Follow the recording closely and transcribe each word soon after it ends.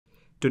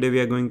Today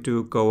we are going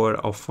to cover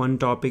a fun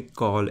topic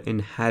called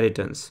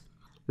inheritance.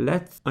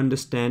 Let's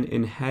understand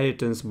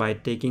inheritance by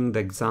taking the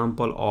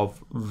example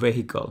of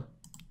vehicle.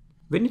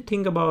 When you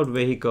think about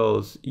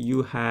vehicles,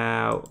 you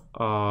have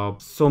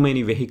so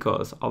many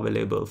vehicles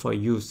available for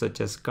use, such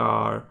as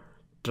car,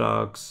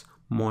 trucks,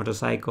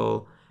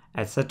 motorcycle,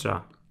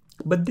 etc.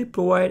 But they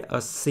provide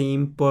a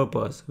same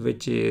purpose,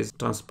 which is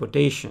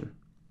transportation.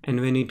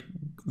 And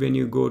when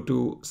you go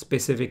to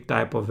specific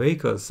type of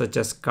vehicles such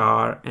as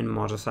car and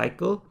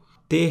motorcycle,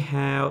 they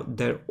have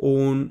their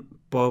own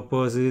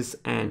purposes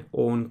and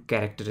own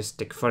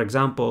characteristics. For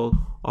example,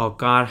 a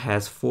car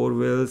has 4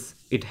 wheels,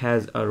 it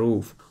has a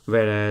roof,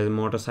 whereas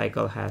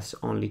motorcycle has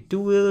only 2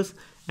 wheels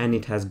and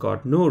it has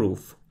got no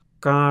roof.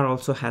 Car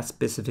also has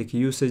specific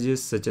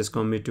usages such as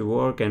commute to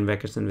work and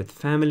vacation with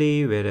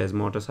family, whereas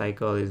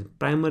motorcycle is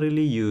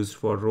primarily used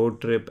for road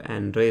trip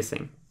and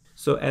racing.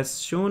 So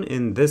as shown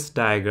in this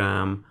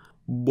diagram,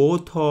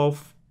 both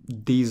of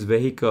these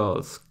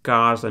vehicles,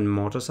 cars and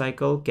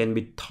motorcycle, can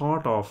be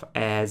thought of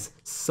as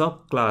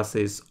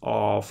subclasses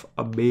of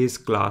a base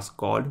class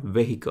called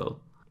vehicle.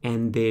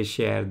 And they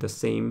share the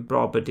same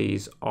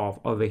properties of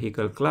a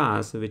vehicle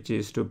class, which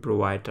is to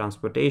provide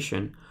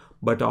transportation.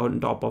 But on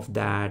top of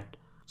that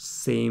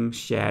same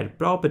shared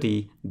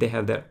property, they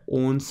have their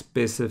own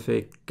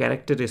specific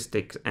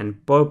characteristics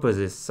and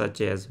purposes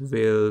such as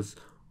wheels,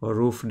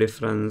 roof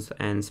difference,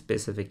 and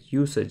specific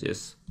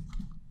usages.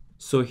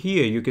 So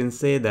here you can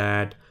say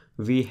that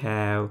we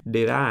have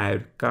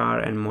derived car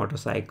and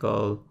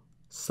motorcycle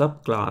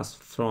subclass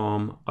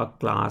from a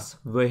class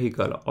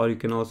vehicle, or you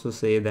can also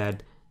say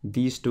that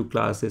these two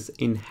classes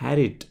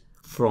inherit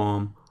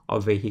from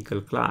a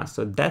vehicle class.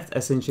 So that's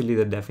essentially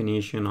the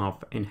definition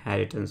of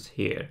inheritance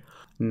here.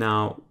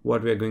 Now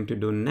what we are going to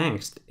do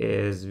next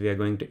is we are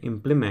going to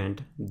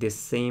implement this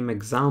same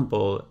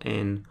example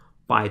in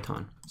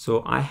Python.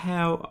 So I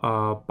have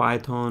a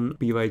Python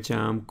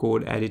pycharm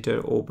code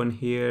editor open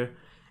here,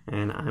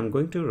 and I'm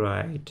going to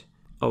write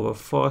our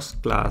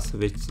first class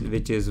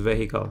which is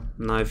vehicle.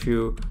 Now if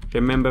you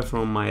remember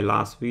from my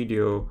last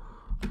video,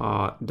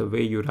 the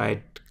way you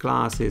write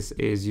classes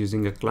is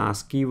using a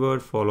class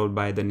keyword followed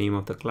by the name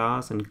of the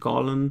class and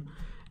colon,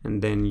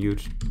 and then you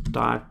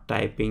start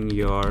typing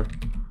your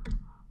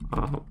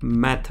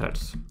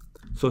methods.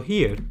 So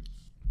here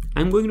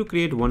I'm going to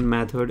create one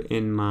method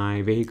in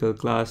my vehicle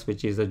class,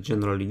 which is a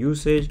general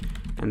usage,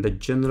 and the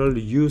general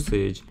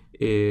usage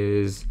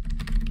is,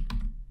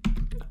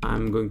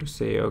 I'm going to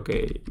say,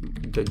 okay,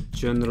 the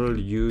general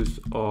use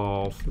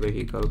of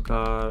vehicle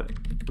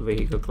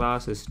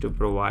class is to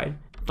provide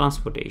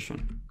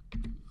transportation.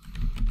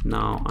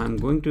 Now I'm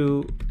going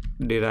to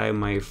derive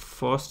my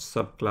first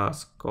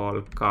subclass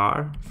called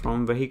car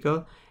from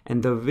vehicle,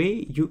 and the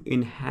way you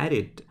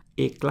inherit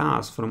a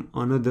class from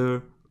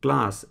another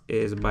class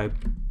is by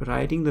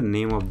writing the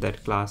name of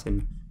that class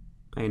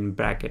in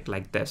bracket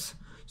like this.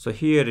 So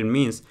here it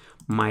means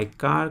my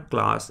car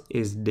class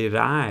is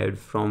derived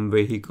from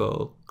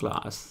vehicle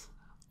class,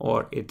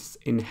 or it's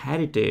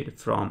inherited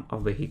from a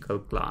vehicle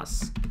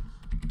class.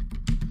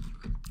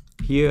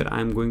 Here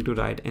I'm going to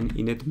write an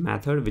init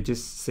method which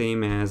is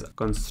same as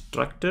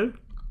constructor,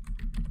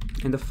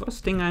 and the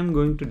first thing I'm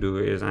going to do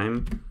is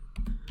I'm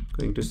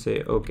going to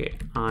say, okay,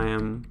 I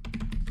am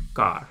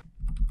car,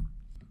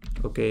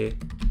 okay,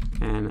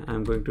 and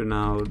I'm going to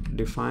now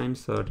define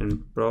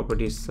certain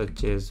properties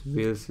such as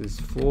wheels is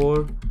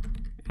 4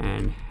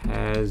 and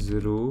has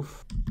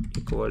roof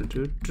equal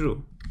to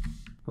true.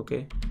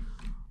 Okay,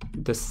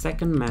 the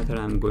second method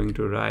I'm going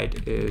to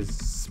write is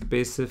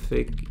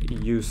specific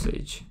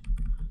usage.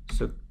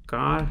 So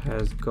car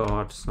has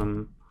got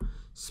some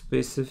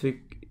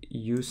specific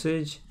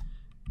usage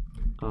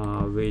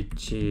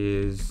which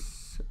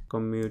is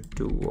commute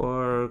to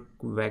work,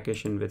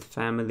 vacation with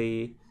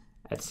family,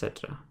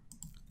 etc.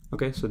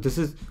 Okay, so this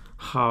is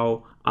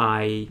how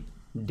I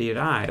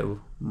derive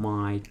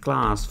my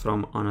class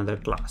from another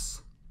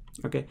class.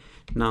 Okay,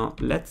 now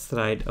let's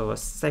write our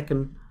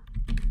second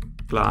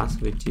class,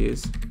 which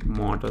is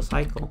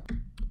motorcycle,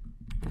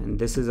 and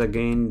this is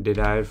again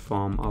derived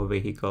from a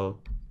vehicle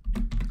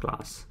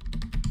class.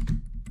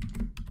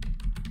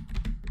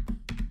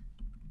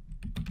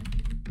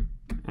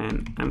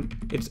 And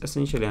it's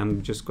essentially,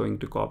 I'm just going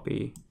to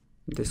copy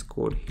this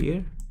code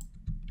here,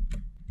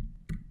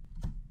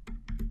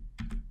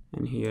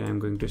 and here I'm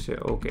going to say,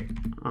 okay,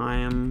 I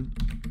am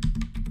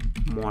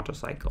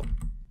motorcycle,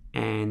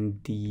 and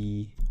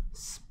the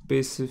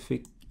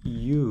specific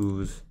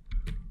use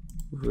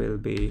will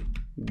be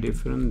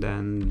different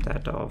than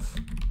that of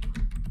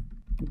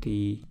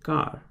the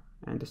car,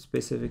 and the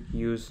specific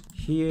use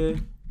here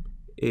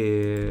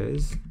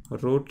is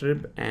road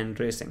trip and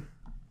racing.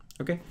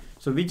 Okay,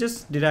 so we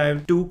just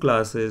derived two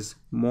classes,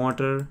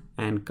 motor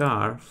and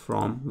car,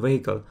 from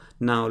vehicle.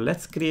 Now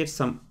let's create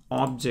some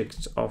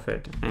objects of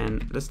it,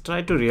 and let's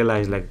try to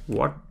realize like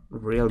what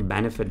real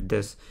benefit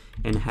this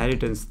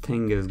inheritance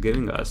thing is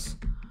giving us.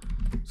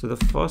 So the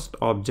first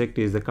object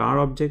is the car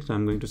object. So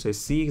I'm going to say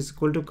c is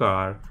equal to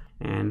car,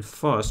 and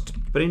first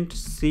print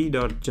c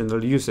dot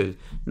general usage.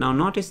 Now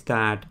notice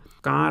that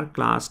car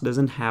class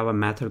doesn't have a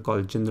method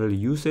called general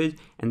usage,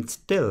 and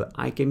still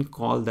I can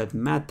call that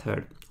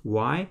method.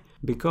 Why?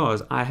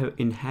 Because I have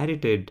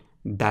inherited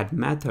that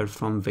method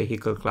from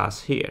vehicle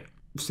class here.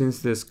 Since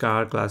this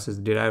car class is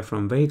derived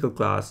from vehicle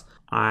class,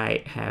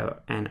 I have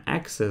an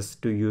access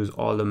to use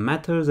all the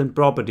methods and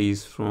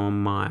properties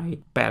from my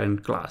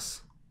parent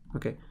class.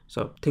 Okay,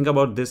 so think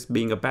about this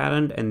being a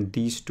parent and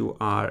these two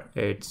are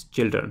its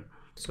children.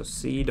 So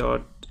c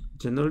dot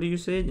general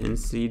usage and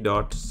c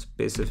dot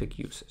specific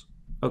usage.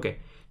 Okay,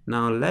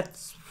 now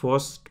let's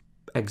first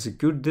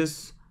execute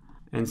this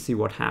and see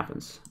what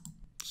happens.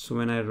 So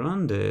when I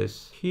run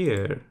this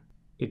here,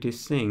 it is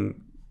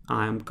saying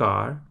I am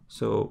car.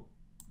 So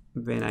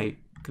when I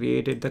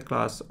created the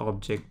class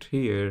object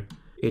here,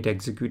 it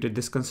executed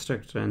this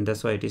constructor, and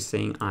that's why it is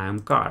saying I am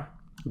car.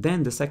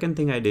 Then the second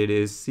thing I did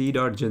is c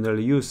dot general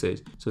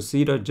usage. So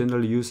c dot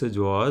general usage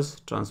was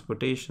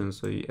transportation.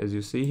 So as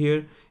you see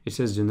here, it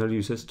says general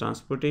usage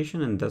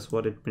transportation, and that's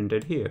what it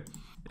printed here.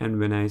 And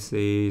when I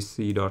say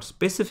c dot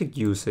specific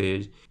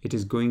usage, it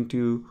is going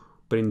to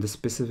print the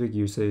specific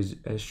usage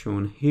as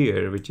shown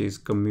here, which is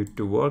commute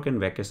to work and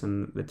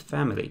vacation with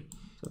family.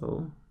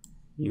 So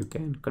you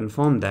can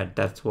confirm that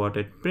that's what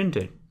it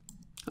printed.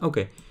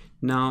 Okay,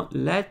 now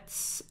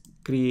let's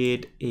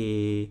create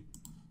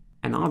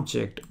an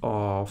object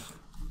of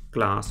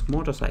class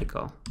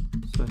motorcycle.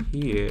 So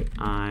here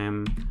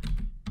I'm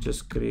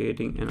just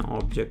creating an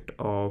object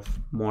of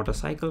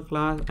motorcycle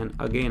class, and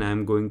again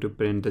I'm going to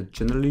print the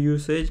general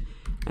usage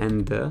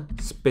and the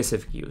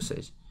specific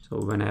usage.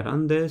 So when I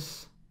run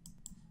this,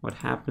 what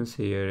happens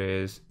here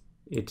is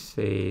it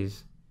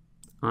says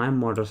I'm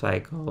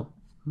motorcycle,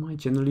 my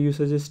general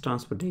usage is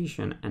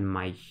transportation, and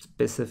my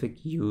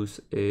specific use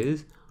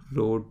is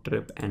road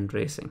trip and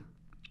racing.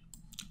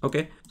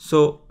 Okay,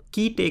 so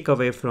key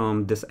takeaway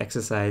from this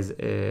exercise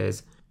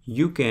is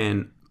you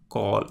can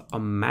call a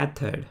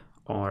method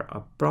or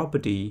a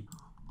property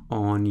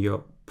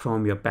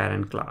from your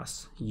parent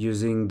class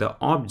using the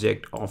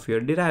object of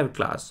your derived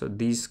class. So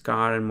these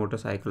car and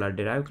motorcycle are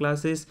derived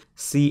classes,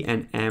 C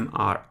and M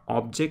are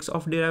objects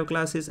of derived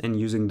classes, and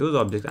using those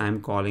objects I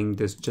am calling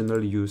this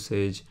general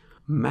usage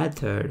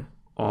method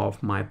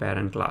of my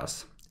parent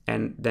class,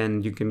 and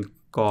then you can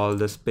call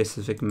the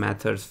specific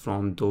methods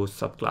from those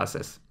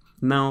subclasses.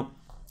 Now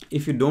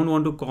if you don't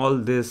want to call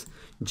this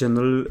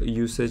general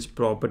usage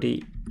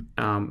property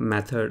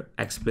method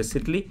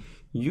explicitly,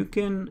 you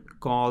can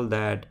call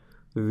that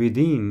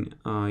within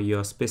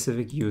your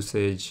specific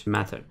usage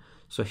method.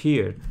 So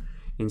here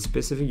in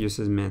specific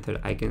usage method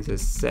I can say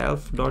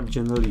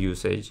self.general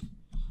usage.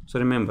 So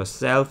remember,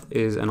 self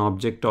is an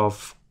object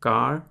of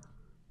car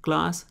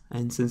class,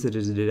 and since it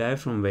is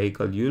derived from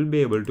vehicle, you'll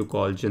be able to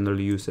call general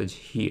usage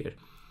here.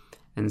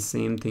 And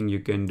same thing you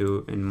can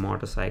do in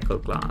motorcycle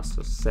class.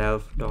 So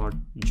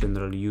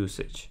self.general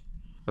usage.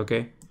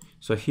 Okay,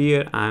 so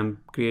here I'm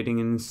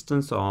creating an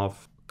instance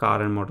of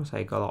car and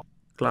motorcycle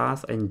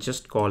class and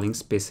just calling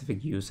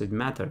specific usage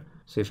method.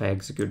 So if I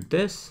execute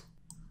this,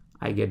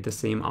 I get the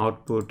same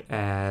output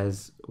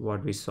as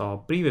what we saw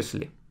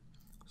previously.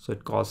 So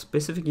it calls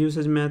specific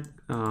usage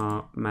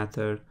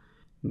method,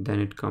 then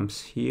it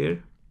comes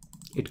here,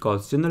 it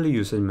calls general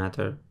usage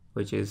method,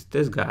 which is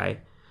this guy,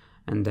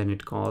 and then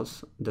it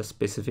calls the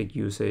specific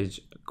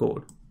usage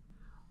code.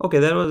 Okay,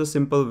 that was a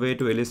simple way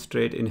to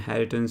illustrate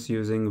inheritance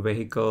using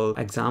vehicle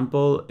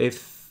example.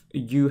 If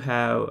you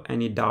have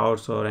any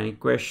doubts or any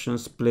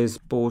questions, please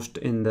post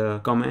in the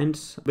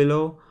comments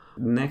below.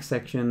 Next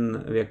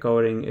section we are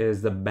covering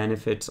is the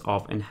benefits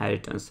of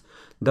inheritance.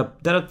 There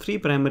are three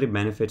primary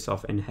benefits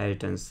of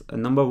inheritance.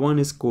 Number one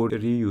is code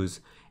reuse.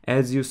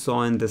 As you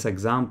saw in this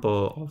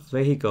example of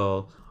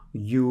vehicle,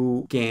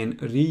 you can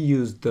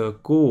reuse the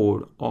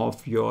code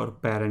of your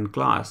parent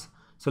class.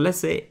 So let's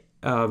say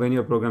when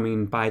you're programming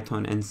in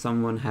Python and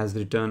someone has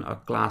written a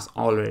class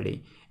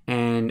already,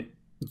 and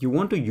you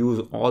want to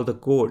use all the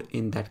code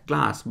in that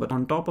class, but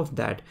on top of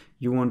that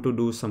you want to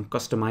do some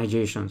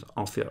customizations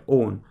of your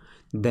own,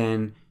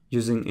 then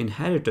using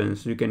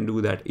inheritance you can do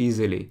that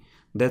easily.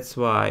 That's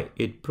why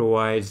it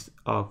provides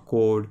a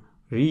code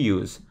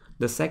reuse.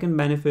 The second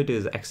benefit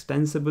is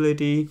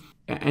extensibility,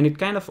 and it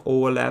kind of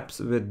overlaps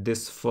with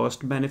this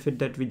first benefit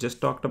that we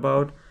just talked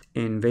about.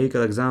 In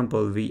vehicle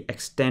example, we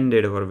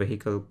extended our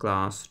vehicle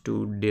class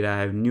to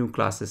derive new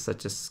classes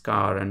such as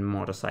car and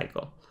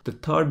motorcycle. The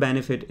third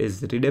benefit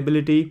is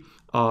readability.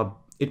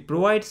 It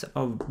provides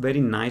a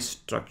very nice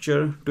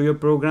structure to your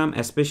program,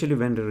 especially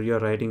when you're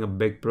writing a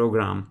big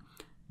program.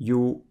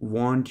 You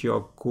want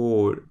your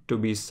code to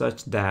be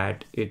such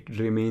that it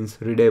remains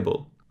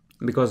readable.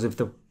 Because if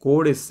the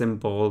code is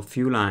simple,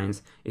 few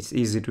lines, it's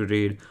easy to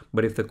read.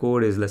 But if the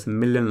code is less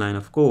million line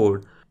of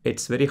code,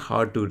 it's very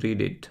hard to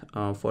read it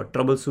for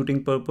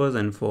troubleshooting purpose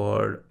and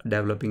for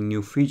developing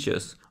new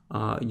features.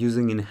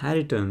 Using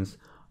inheritance,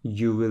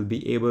 you will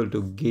be able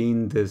to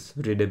gain this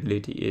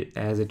readability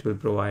as it will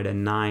provide a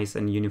nice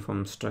and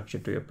uniform structure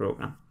to your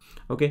program.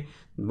 Okay,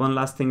 one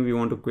last thing we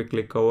want to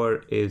quickly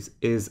cover is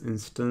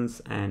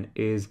instance and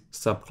is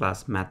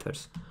subclass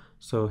methods.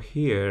 So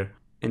here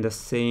in the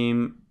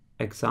same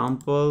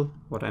example,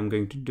 what I'm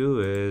going to do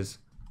is,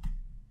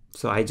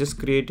 so I just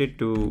created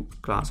two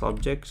class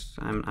objects.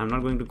 I'm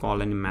not going to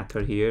call any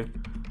method here.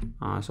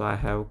 So I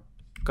have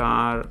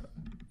car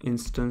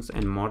instance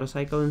and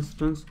motorcycle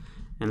instance,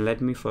 and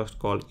let me first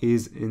call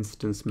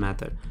isInstance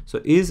method. So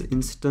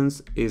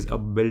isInstance is a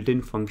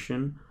built-in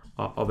function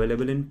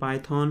available in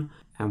Python,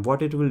 and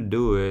what it will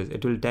do is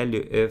it will tell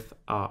you if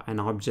an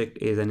object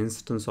is an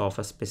instance of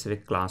a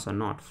specific class or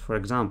not. For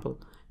example,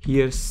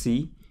 here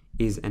C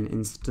is an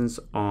instance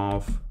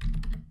of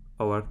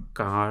our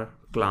car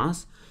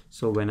class.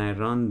 So when I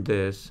run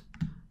this,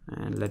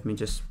 and let me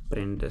just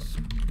print this.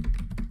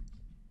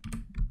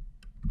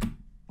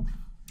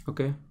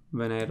 Okay,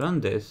 when I run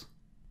this,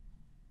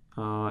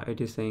 it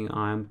is saying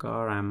I am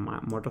car, I am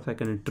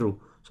motorcycle, and true.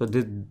 So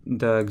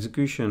the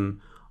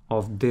execution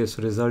of this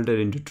resulted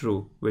into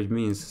true, which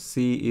means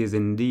C is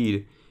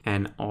indeed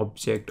an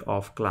object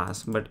of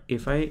class. But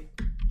if I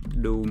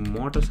do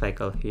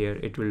motorcycle here,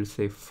 it will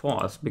say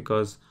false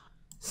because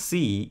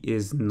C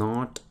is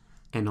not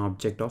an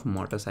object of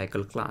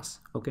motorcycle class.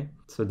 Okay,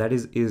 so that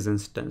is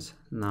isInstance.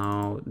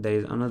 Now there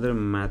is another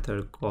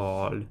method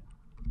called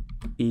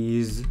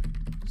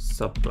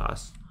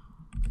isSubclass.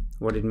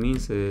 What it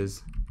means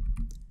is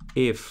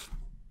if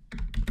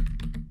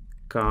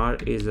car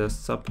is a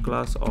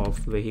subclass of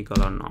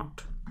vehicle or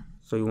not.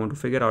 So you want to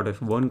figure out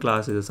if one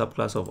class is a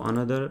subclass of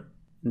another,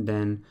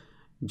 then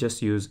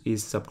just use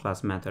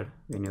isSubclass method.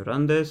 When you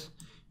run this,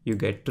 you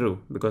get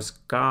true because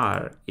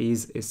car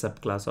is a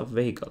subclass of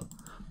vehicle.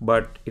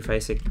 But if I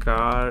say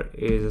car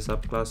is a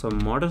subclass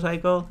of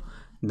motorcycle,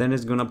 then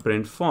it's gonna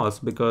print false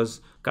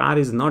because car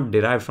is not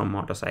derived from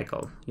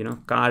motorcycle. You know,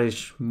 car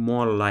is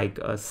more like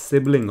a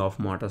sibling of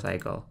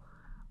motorcycle.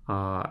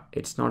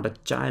 It's not a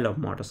child of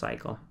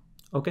motorcycle.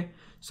 Okay,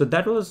 so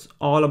that was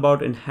all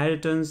about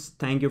inheritance.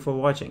 Thank you for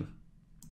watching.